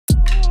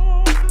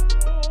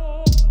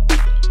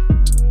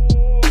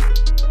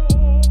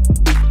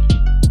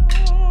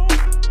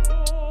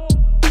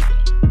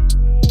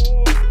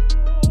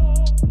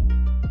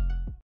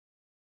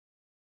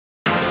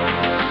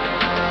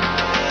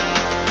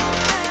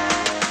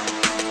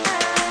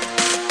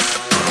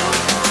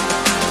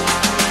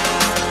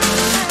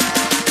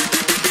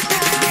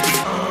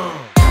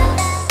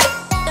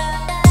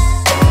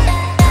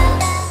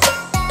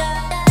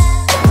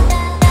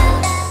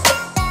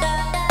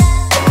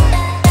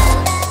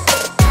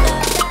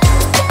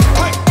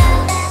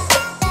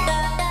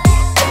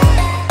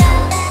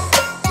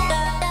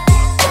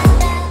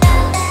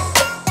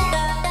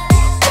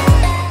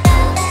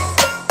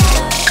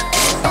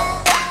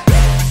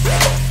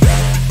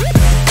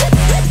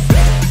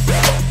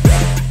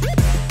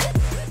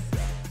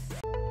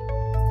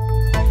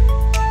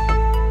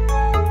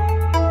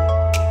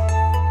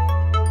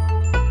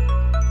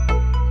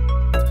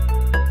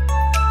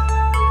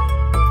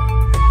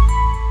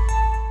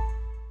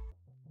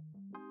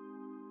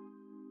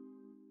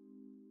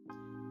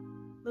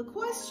The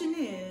question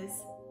is,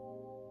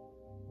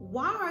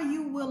 why are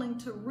you willing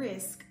to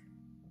risk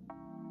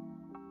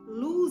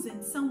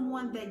losing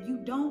someone that you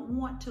don't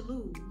want to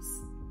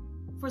lose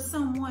for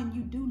someone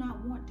you do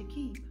not want to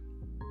keep?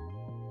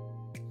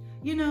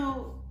 You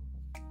know,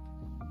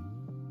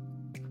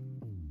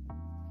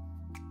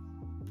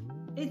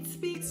 it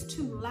speaks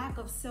to lack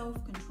of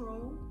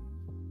self-control.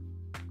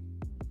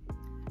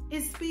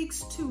 It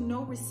speaks to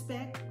no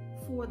respect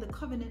for the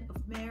covenant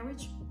of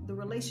marriage, the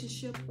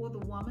relationship, or the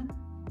woman.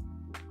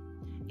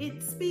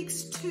 It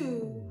speaks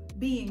to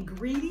being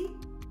greedy.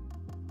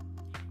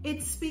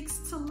 It speaks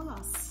to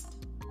lust.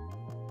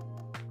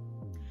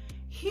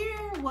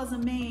 Here was a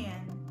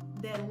man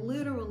that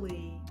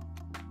literally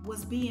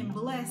was being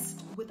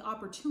blessed with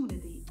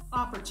opportunities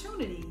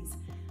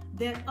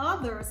that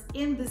others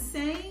in the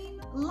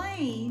same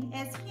lane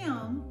as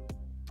him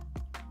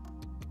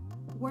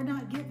were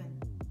not given.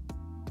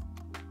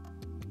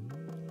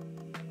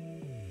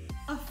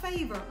 A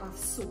favor of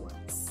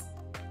sorts.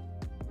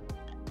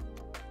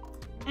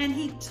 And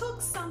he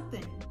took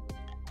something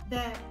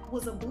that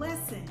was a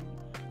blessing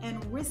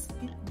and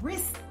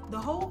risked the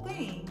whole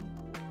thing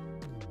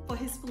for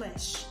his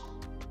flesh,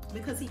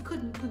 because he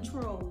couldn't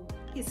control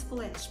his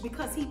flesh,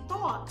 because he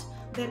thought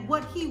that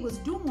what he was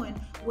doing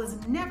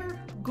was never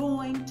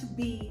going to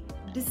be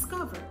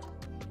discovered.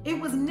 It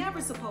was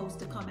never supposed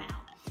to come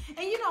out.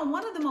 And you know,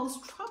 one of the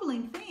most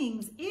troubling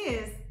things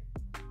is,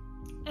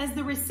 as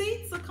the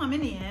receipts are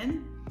coming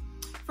in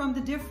from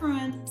the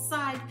different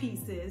side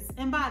pieces,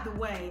 and by the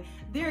way,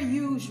 they're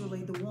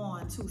usually the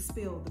ones who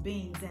spill the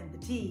beans and the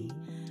tea.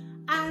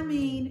 I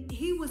mean,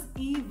 he was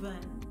even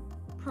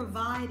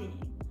providing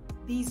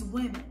these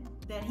women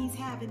that he's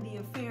having the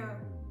affair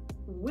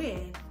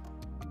with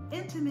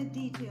intimate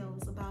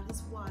details about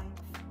his wife.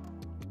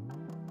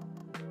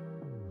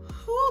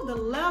 Whew, the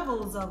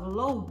levels of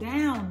low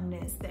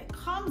downness that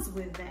comes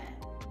with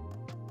that.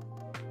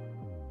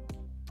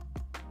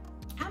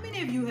 How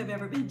many of you have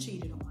ever been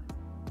cheated on?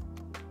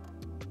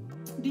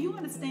 Do you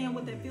understand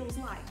what that feels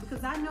like?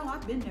 Because I know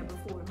I've been there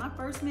before. My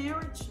first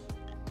marriage,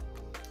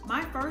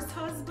 my first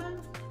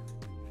husband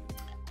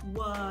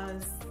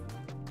was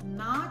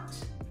not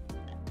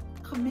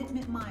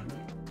commitment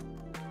minded.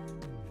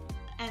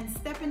 And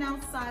stepping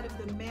outside of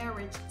the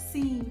marriage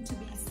seemed to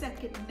be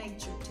second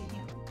nature to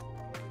him.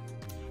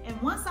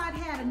 And once I'd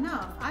had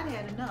enough,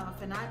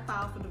 and I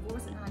filed for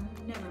divorce, and I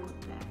never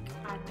looked back.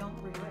 I don't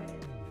regret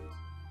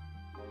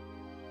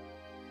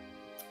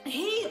it.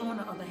 He, on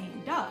the other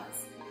hand,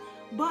 does.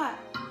 But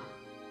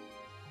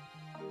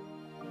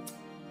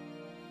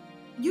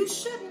you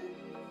shouldn't,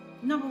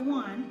 number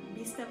one,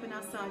 be stepping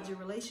outside your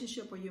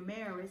relationship or your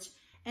marriage.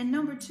 And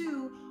number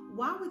two,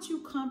 why would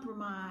you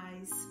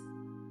compromise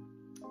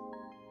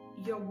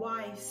your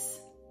wife's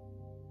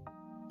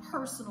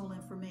personal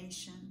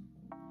information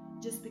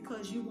just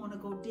because you want to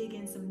go dig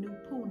in some new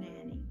poo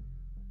nanny?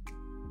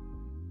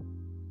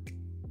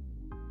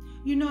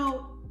 You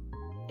know,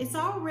 it's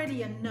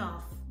already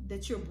enough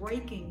that you're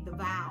breaking the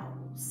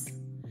vows,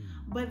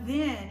 but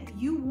then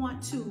you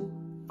want to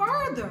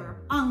further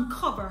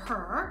uncover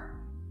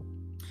her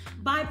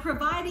by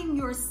providing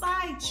your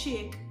side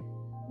chick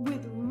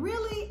with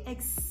really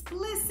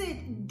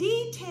explicit,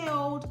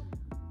 detailed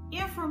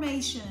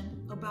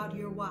information about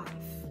your wife.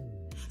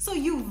 So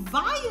you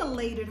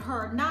violated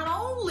her not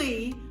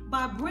only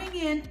by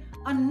bringing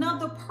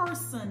another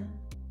person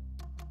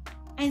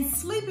and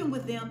sleeping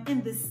with them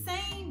in the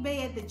same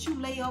bed that you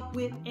lay up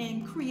with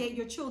and create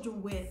your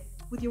children with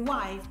your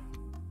wife,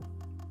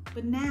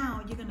 but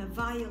now you're gonna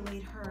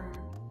violate her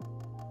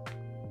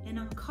and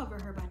uncover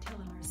her by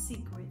telling her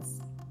secrets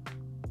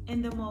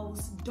in the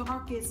most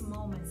darkest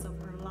moments of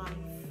her life.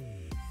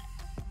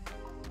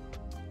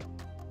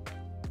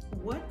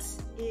 What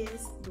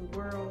is the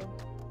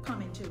world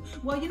coming to?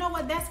 Well, you know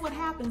what? That's what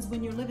happens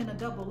when you're living a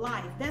double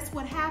life. That's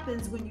what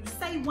happens when you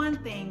say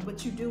one thing,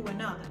 but you do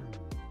another.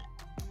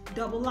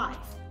 Double life.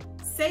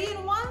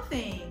 Saying one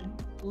thing,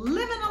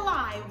 living a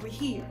lie over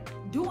here,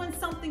 doing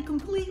something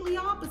completely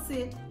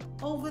opposite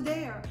over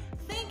there,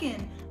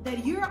 thinking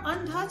that you're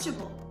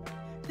untouchable,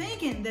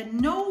 thinking that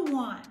no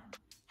one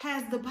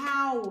has the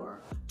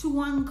power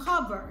to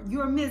uncover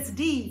your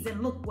misdeeds,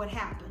 and look what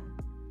happened.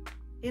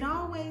 It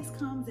always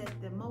comes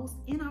at the most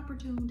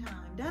inopportune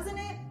time, doesn't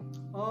it?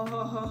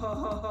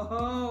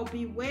 Oh,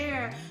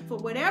 beware, for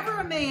whatever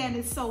a man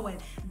is sowing,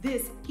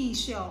 this he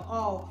shall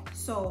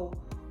also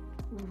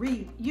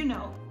reap. You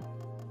know,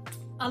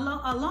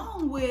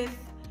 along with,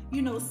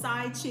 you know,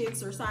 side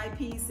chicks or side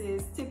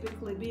pieces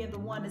typically being the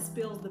one that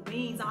spills the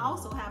beans, I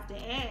also have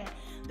to add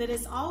that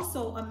it's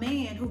also a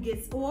man who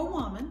gets, or a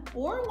woman,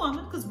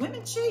 because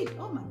women cheat.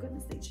 Oh my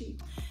goodness, they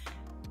cheat.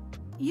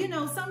 You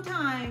know,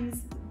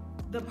 sometimes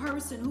the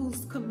person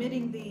who's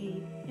committing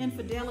the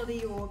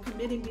infidelity or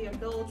committing the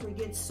adultery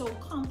gets so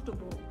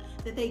comfortable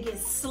that they get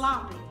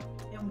sloppy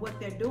in what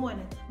they're doing.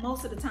 And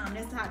most of the time,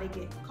 that's how they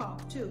get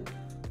caught too.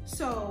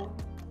 So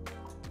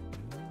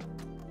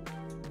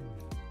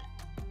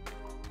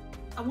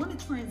I want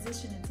to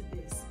transition into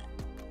this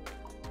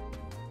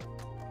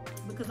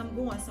because I'm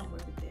going somewhere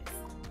with this.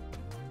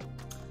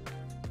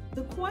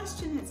 The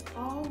question has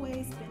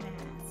always been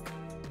asked,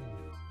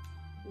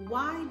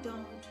 why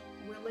don't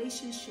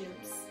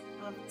relationships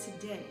of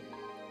today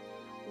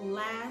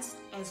last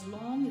as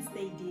long as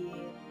they did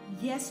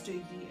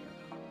yesteryear,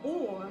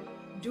 or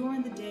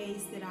during the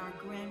days that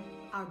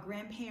our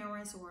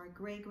grandparents or our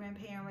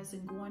great-grandparents,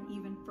 and going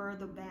even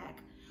further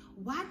back,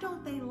 why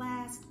don't they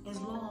last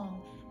as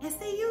long as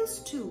they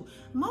used to?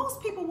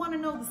 Most people want to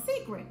know the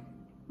secret.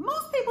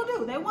 Most people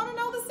do. They want to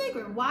know the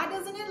secret. Why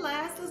doesn't it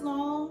last as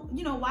long?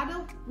 You know, why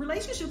don't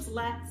relationships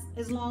last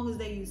as long as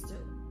they used to?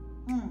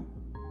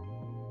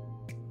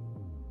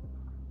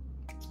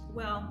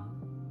 Well,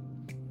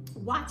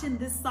 watching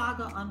this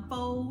saga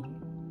unfold,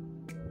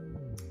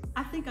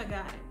 I think I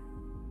got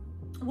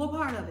it. What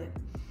part of it?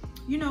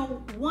 You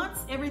know, once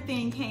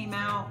everything came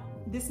out,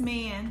 this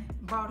man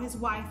brought his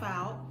wife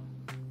out,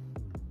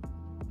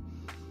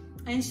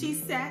 and she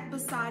sat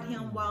beside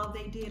him while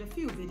they did a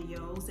few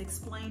videos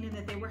explaining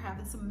that they were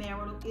having some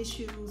marital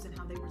issues and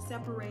how they were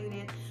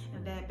separated,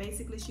 and that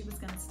basically she was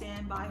going to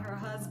stand by her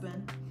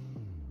husband.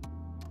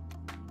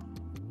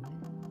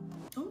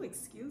 Oh,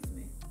 excuse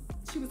me.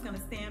 She was going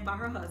to stand by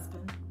her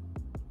husband.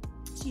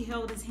 She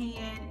held his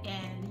hand,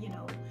 and, you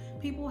know,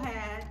 people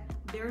had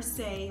their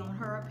say on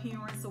her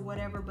appearance or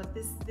whatever, but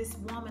this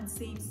woman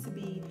seems to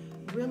be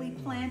really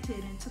planted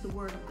into the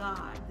Word of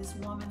God. This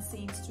woman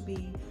seems to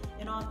be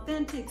an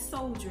authentic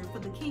soldier for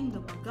the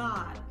kingdom of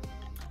God.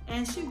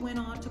 And she went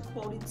on to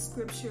quote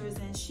scriptures,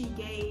 and she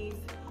gave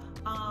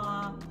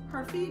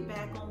her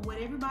feedback on what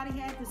everybody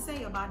had to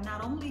say about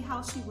not only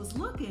how she was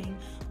looking,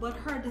 but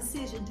her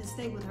decision to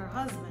stay with her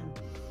husband.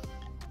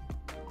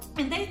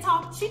 And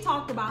she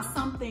talked about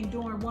something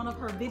during one of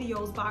her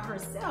videos by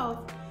herself,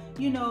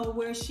 you know,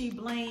 where she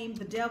blamed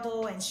the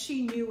devil, and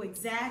she knew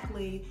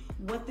exactly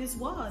what this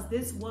was.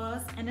 This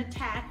was an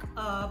attack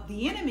of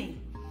the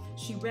enemy.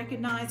 She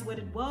recognized what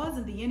it was,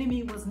 and the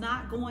enemy was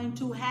not going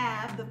to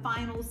have the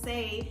final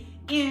say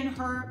in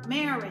her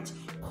marriage.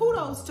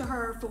 Kudos to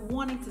her for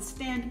wanting to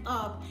stand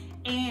up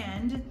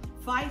and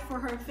fight for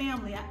her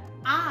family.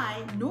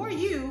 I nor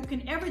you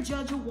can ever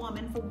judge a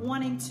woman for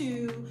wanting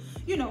to,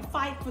 you know,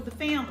 fight for the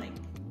family.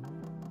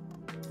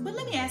 But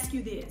let me ask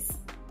you this.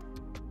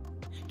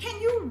 Can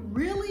you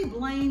really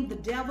blame the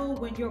devil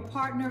when your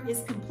partner is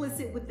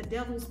complicit with the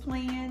devil's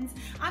plans?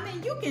 I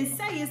mean, you can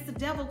say it's the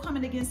devil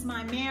coming against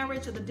my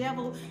marriage, or the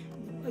devil,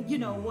 you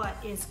know what,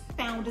 is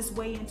found his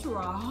way into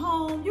our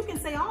home. You can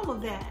say all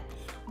of that.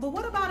 But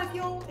what about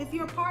if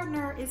your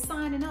partner is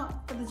signing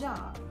up for the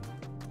job?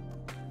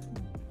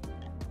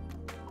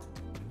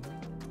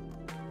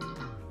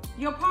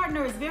 Your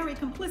partner is very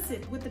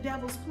complicit with the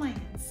devil's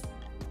plans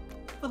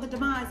for the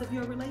demise of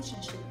your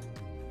relationship.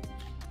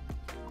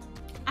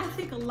 I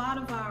think a lot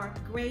of our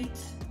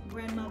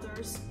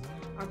great-grandmothers,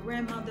 our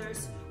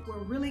grandmothers, were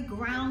really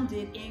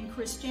grounded in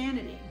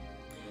Christianity.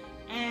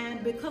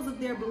 And because of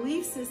their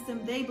belief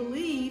system, they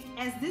believed,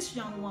 as this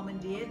young woman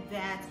did,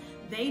 that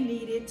they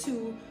needed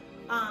to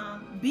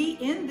be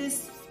in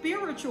this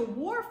spiritual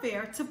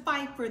warfare to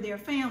fight for their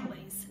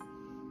families.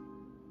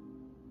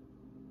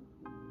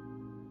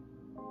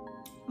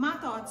 My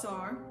thoughts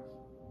are,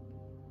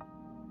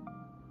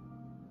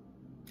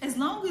 as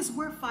long as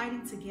we're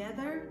fighting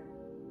together,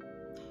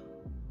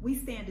 we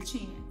stand a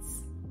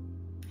chance.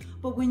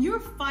 But when you're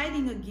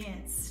fighting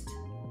against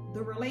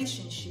the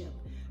relationship,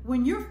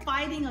 when you're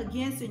fighting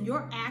against and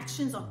your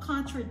actions are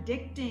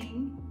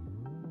contradicting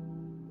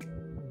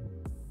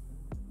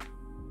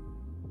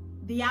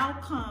the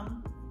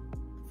outcome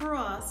for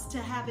us to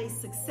have a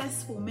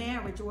successful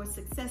marriage or a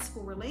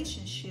successful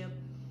relationship,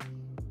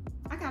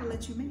 I gotta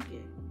let you make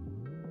it.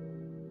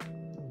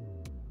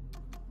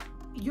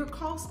 You're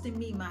costing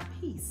me my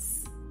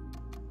peace.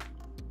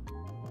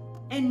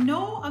 And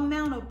no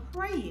amount of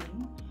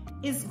praying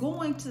is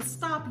going to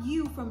stop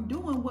you from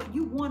doing what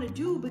you want to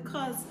do,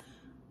 because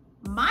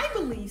my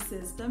belief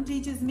system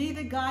teaches me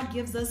that God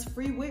gives us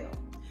free will.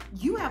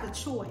 You have a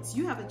choice.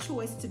 You have a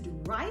choice to do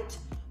right.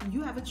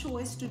 You have a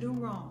choice to do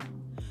wrong.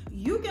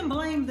 You can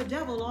blame the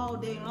devil all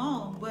day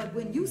long, but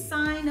when you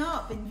sign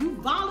up and you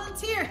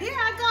volunteer, here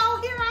I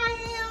go, here I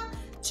am,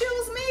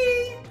 choose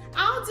me,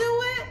 I'll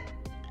do it.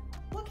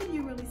 What can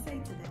you really say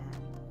to that?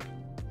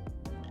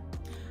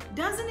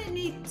 Doesn't it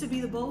need to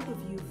be the both of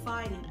you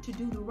fighting to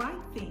do the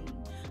right thing,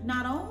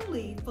 not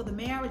only for the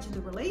marriage and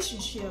the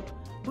relationship,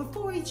 but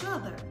for each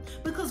other?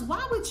 Because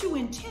why would you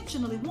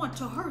intentionally want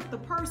to hurt the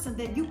person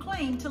that you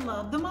claim to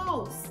love the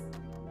most?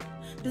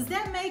 Does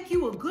that make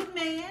you a good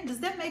man? Does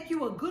that make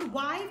you a good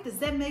wife? Does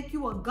that make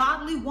you a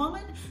godly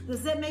woman?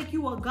 Does that make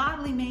you a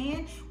godly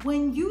man?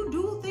 When you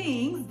do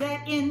things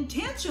that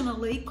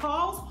intentionally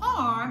cause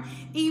harm,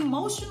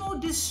 emotional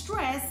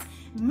distress,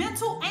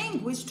 mental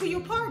anguish to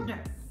your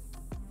partner.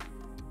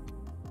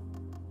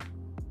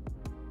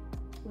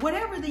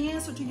 Whatever the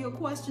answer to your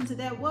question to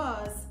that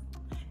was,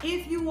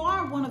 if you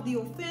are one of the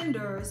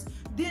offenders,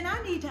 then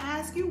I need to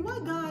ask you,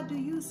 what God do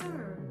you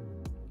serve?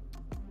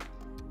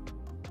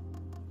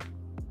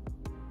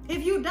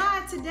 If you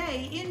died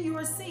today in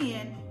your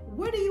sin,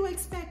 where do you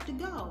expect to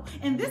go?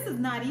 And this is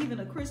not even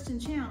a Christian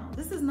channel.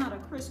 This is not a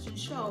Christian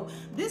show.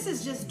 This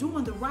is just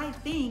doing the right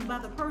thing by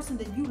the person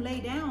that you lay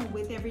down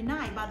with every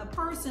night, by the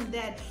person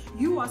that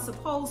you are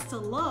supposed to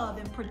love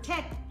and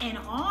protect and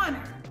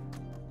honor.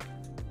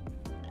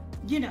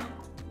 You know.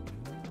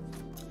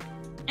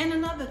 And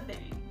another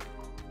thing,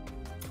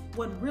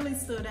 what really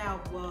stood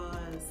out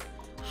was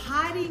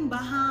hiding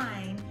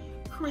behind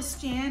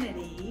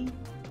Christianity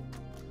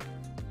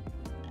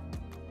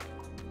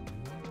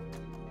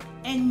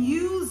and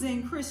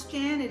using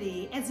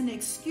Christianity as an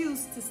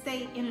excuse to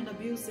stay in an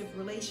abusive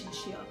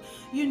relationship.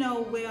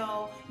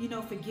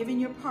 Forgiving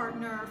your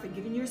partner,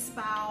 forgiving your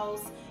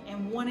spouse,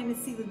 and wanting to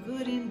see the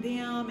good in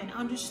them, and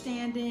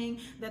understanding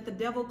that the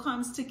devil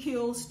comes to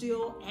kill,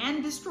 steal,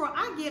 and destroy.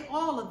 I get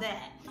all of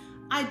that.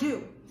 I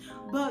do.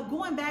 But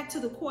going back to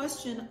the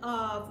question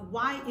of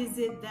why is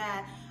it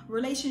that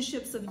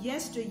relationships of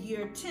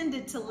yesteryear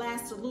tended to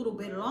last a little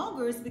bit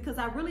longer, is because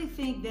I really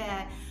think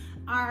that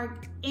our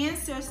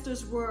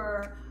ancestors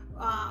were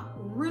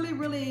really,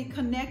 really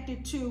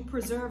connected to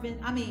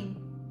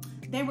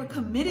they were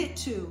committed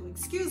to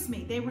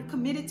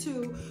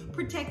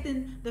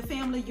protecting the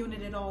family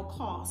unit at all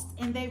costs.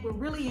 And they were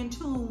really in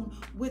tune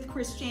with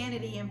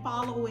Christianity and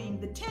following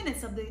the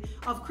tenets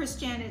of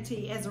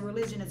Christianity as a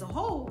religion as a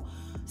whole.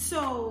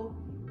 So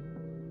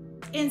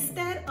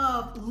instead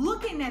of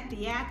looking at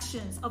the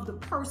actions of the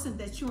person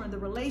that you're in the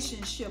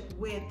relationship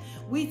with,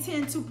 we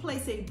tend to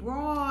place a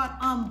broad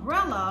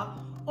umbrella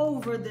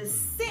over the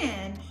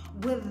sin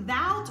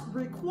without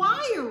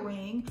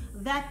requiring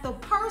that the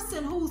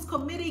person who's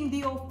committing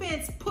the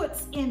offense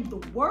puts in the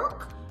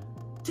work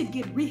to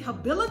get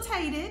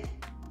rehabilitated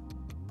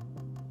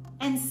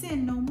and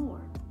sin no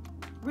more.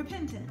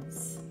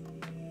 Repentance.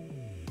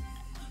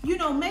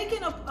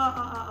 Making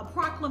a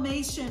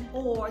proclamation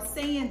or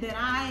saying that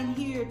I am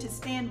here to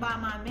stand by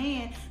my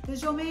man.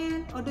 Does your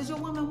man or does your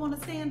woman want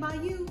to stand by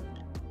you?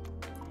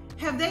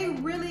 Have they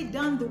really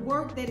done the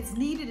work that is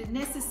needed and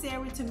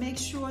necessary to make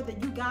sure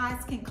that you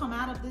guys can come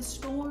out of this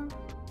storm?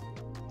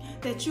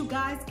 That you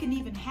guys can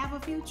even have a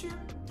future?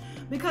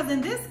 Because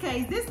in this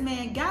case, this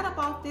man got up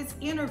off this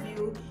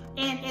interview,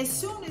 and as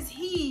soon as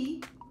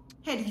he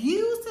had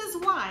used his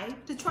wife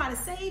to try to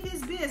save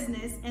his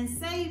business and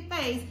save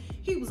face,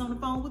 he was on the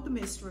phone with the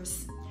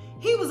mistress.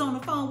 He was on the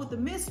phone with the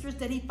mistress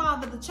that he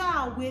fathered the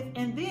child with,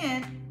 and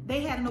then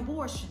they had an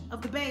abortion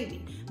of the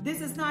baby.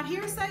 This is not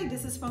hearsay.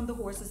 This is from the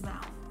horse's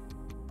mouth.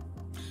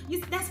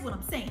 That's what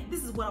I'm saying.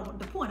 This is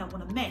the point I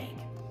want to make.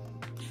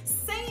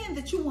 Saying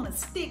that you want to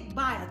stick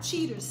by a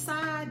cheater's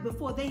side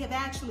before they have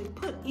actually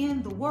put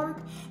in the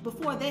work,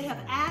 before they have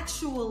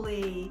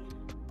actually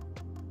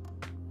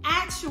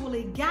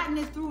gotten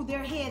it through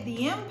their head,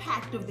 the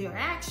impact of their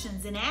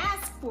actions, and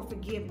asked for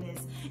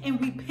forgiveness and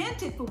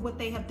repented for what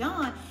they have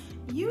done,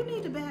 you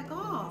need to back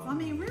off.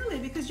 Really,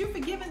 because you're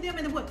forgiving them,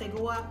 and then what? They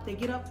go out, they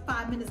get up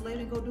 5 minutes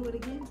later and go do it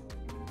again?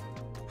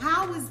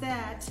 How is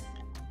that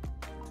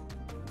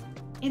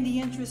in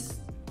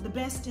the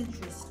best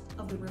interest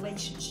of the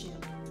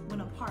relationship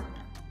when a partner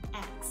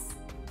acts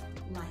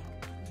like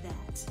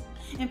that?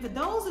 And for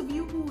those of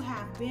you who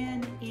have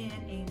been in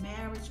a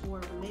marriage or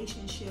a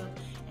relationship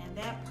and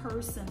that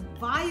person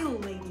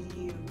violated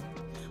you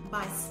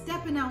by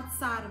stepping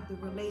outside of the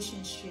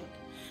relationship,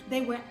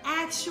 they were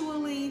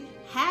actually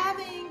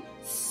having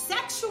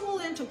sexual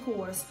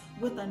intercourse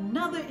with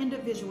another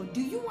individual.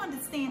 Do you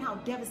understand how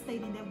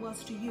devastating that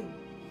was to you?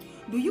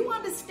 Do you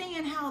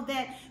understand how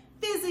that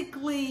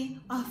physically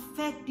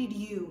affected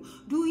you?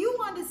 Do you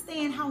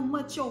understand how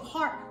much your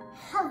heart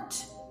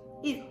hurt?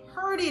 It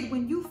hurted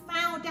when you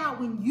found out,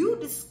 when you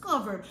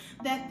discovered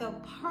that the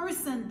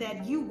person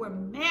that you were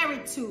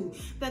married to,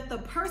 that the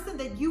person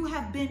that you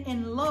have been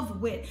in love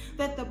with,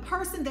 that the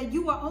person that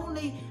you are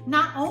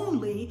not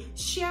only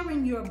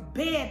sharing your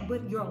bed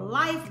but your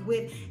life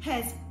with,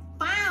 has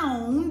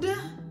found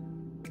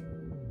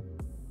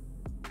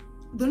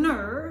the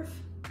nerve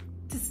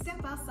to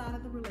step outside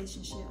of the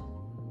relationship.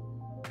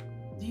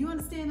 Do you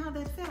understand how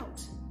that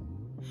felt?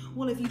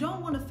 Well, if you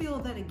don't want to feel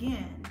that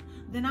again,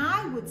 then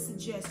I would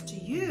suggest to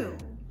you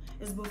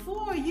is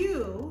before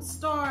you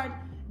start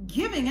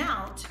giving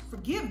out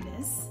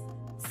forgiveness,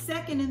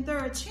 second and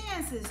third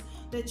chances,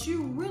 that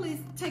you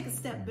really take a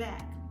step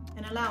back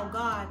and allow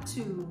God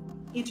to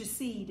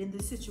intercede in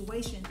this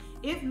situation.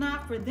 If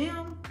not for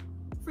them,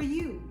 for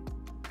you,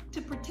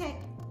 to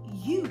protect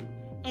you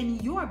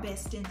and your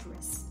best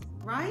interests,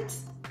 right?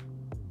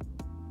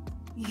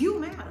 You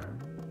matter.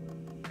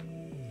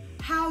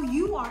 How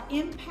you are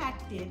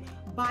impacted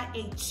by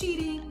a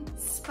cheating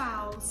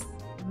spouse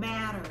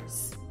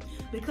matters,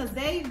 because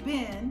they've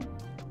been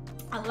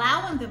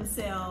allowing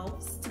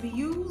themselves to be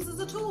used as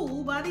a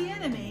tool by the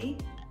enemy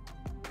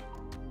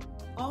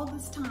all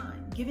this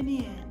time, giving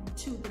in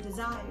to the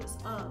desires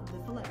of the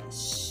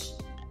flesh.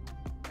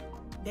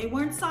 They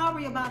weren't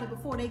sorry about it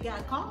before they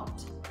got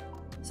caught.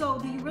 So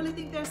do you really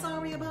think they're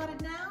sorry about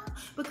it now?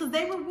 Because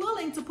they were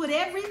willing to put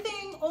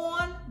everything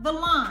on the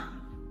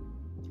line.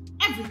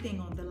 Everything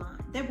on the line.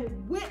 They were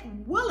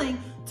willing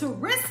to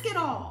risk it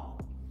all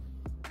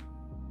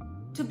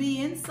to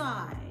be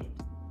inside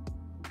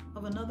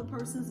of another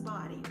person's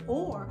body,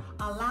 or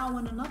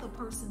allowing another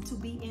person to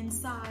be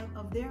inside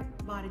of their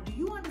body. Do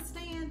you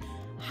understand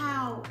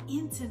how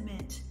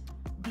intimate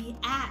the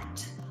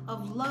act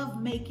of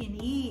lovemaking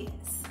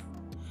is?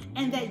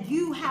 And that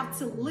you have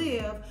to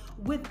live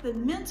with the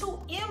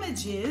mental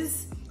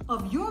images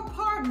of your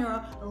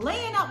partner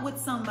laying up with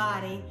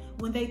somebody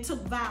when they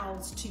took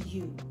vows to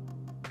you.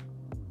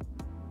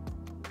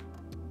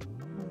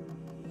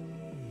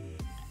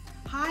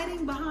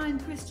 Hiding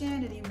behind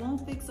Christianity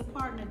won't fix a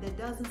partner that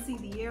doesn't see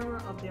the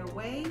error of their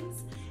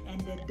ways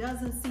and that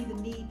doesn't see the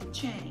need to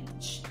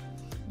change.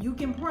 You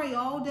can pray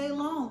all day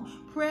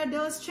long. Prayer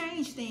does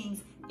change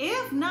things.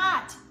 If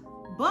not,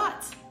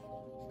 but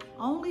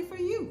only for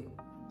you.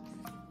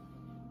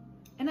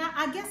 And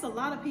I guess a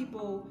lot of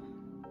people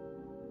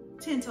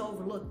tend to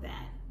overlook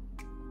that.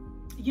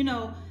 You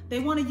know, they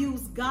want to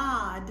use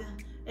God,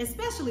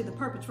 especially the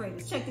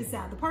perpetrators. Check this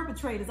out. The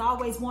perpetrators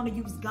always want to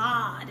use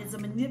God as a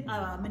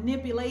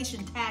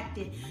manipulation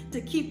tactic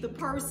to keep the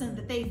person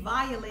that they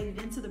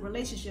violated into the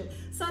relationship,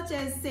 such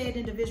as said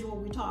individual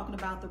we're talking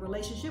about, the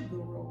relationship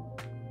guru.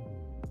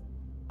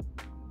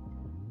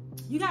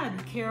 You got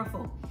to be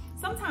careful.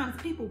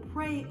 Sometimes people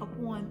prey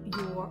upon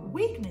your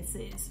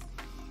weaknesses.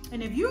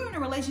 And if you're in a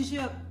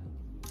relationship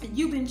and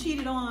you've been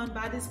cheated on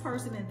by this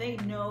person and they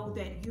know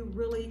that you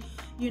really,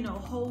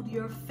 hold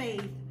your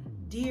faith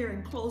dear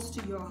and close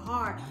to your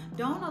heart,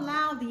 don't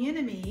allow the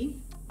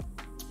enemy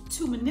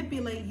to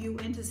manipulate you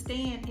into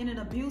staying in an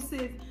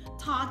abusive,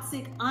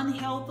 toxic,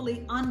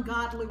 unhealthily,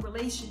 ungodly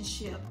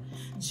relationship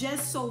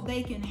just so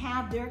they can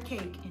have their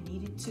cake and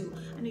eat it too.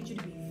 I need you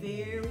to be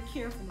very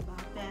careful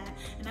about that.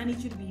 And I need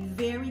you to be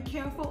very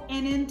careful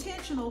and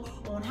intentional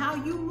on how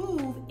you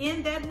move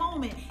in that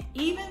moment.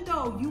 Even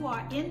though you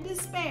are in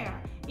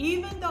despair,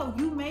 even though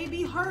you may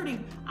be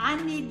hurting,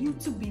 I need you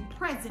to be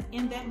present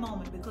in that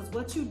moment, because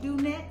what you do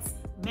next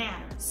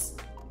matters.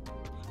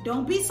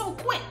 Don't be so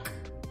quick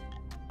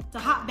to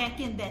hop back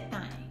in that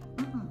thing.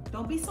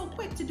 Don't be so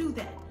quick to do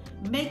that.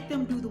 Make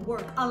them do the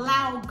work.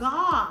 Allow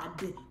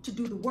God to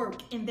do the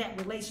work in that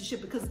relationship,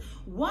 because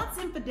once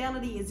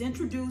infidelity is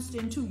introduced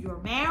into your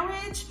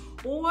marriage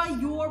or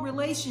your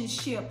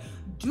relationship,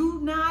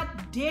 do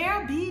not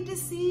dare be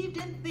deceived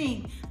and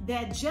think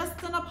that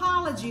just an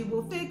apology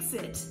will fix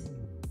it.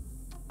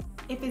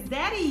 If it's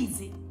that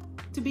easy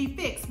to be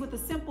fixed with a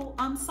simple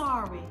 "I'm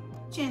sorry,"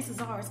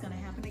 chances are it's going to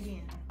happen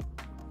again.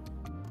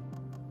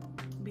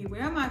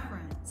 Beware, my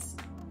friends.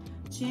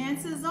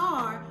 Chances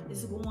are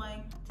it's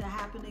going to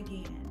happen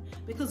again,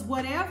 because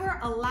whatever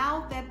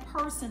allowed that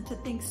person to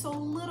think so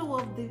little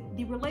of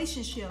the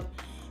relationship,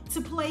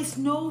 to place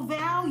no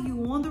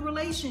value on the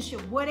relationship,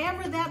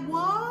 whatever that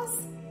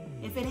was,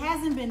 if it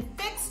hasn't been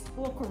fixed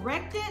or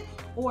corrected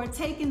or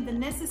taken the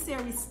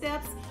necessary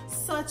steps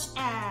such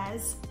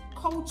as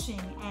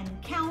coaching and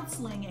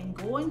counseling and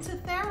going to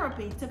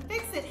therapy to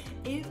fix it,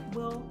 it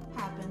will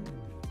happen.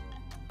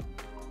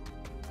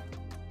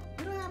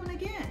 It'll happen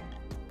again.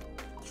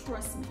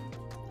 Trust me.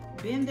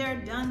 Been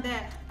there, done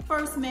that.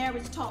 First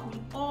marriage taught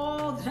me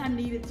all that I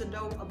needed to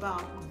know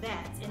about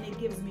that, and it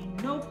gives me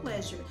no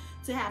pleasure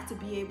to have to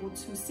be able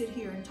to sit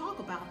here and talk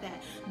about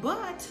that.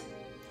 But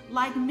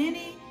like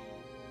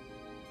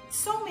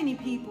so many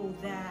people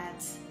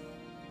that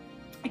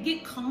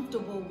get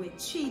comfortable with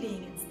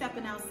cheating and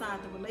stepping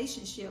outside the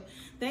relationship,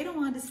 they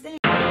don't understand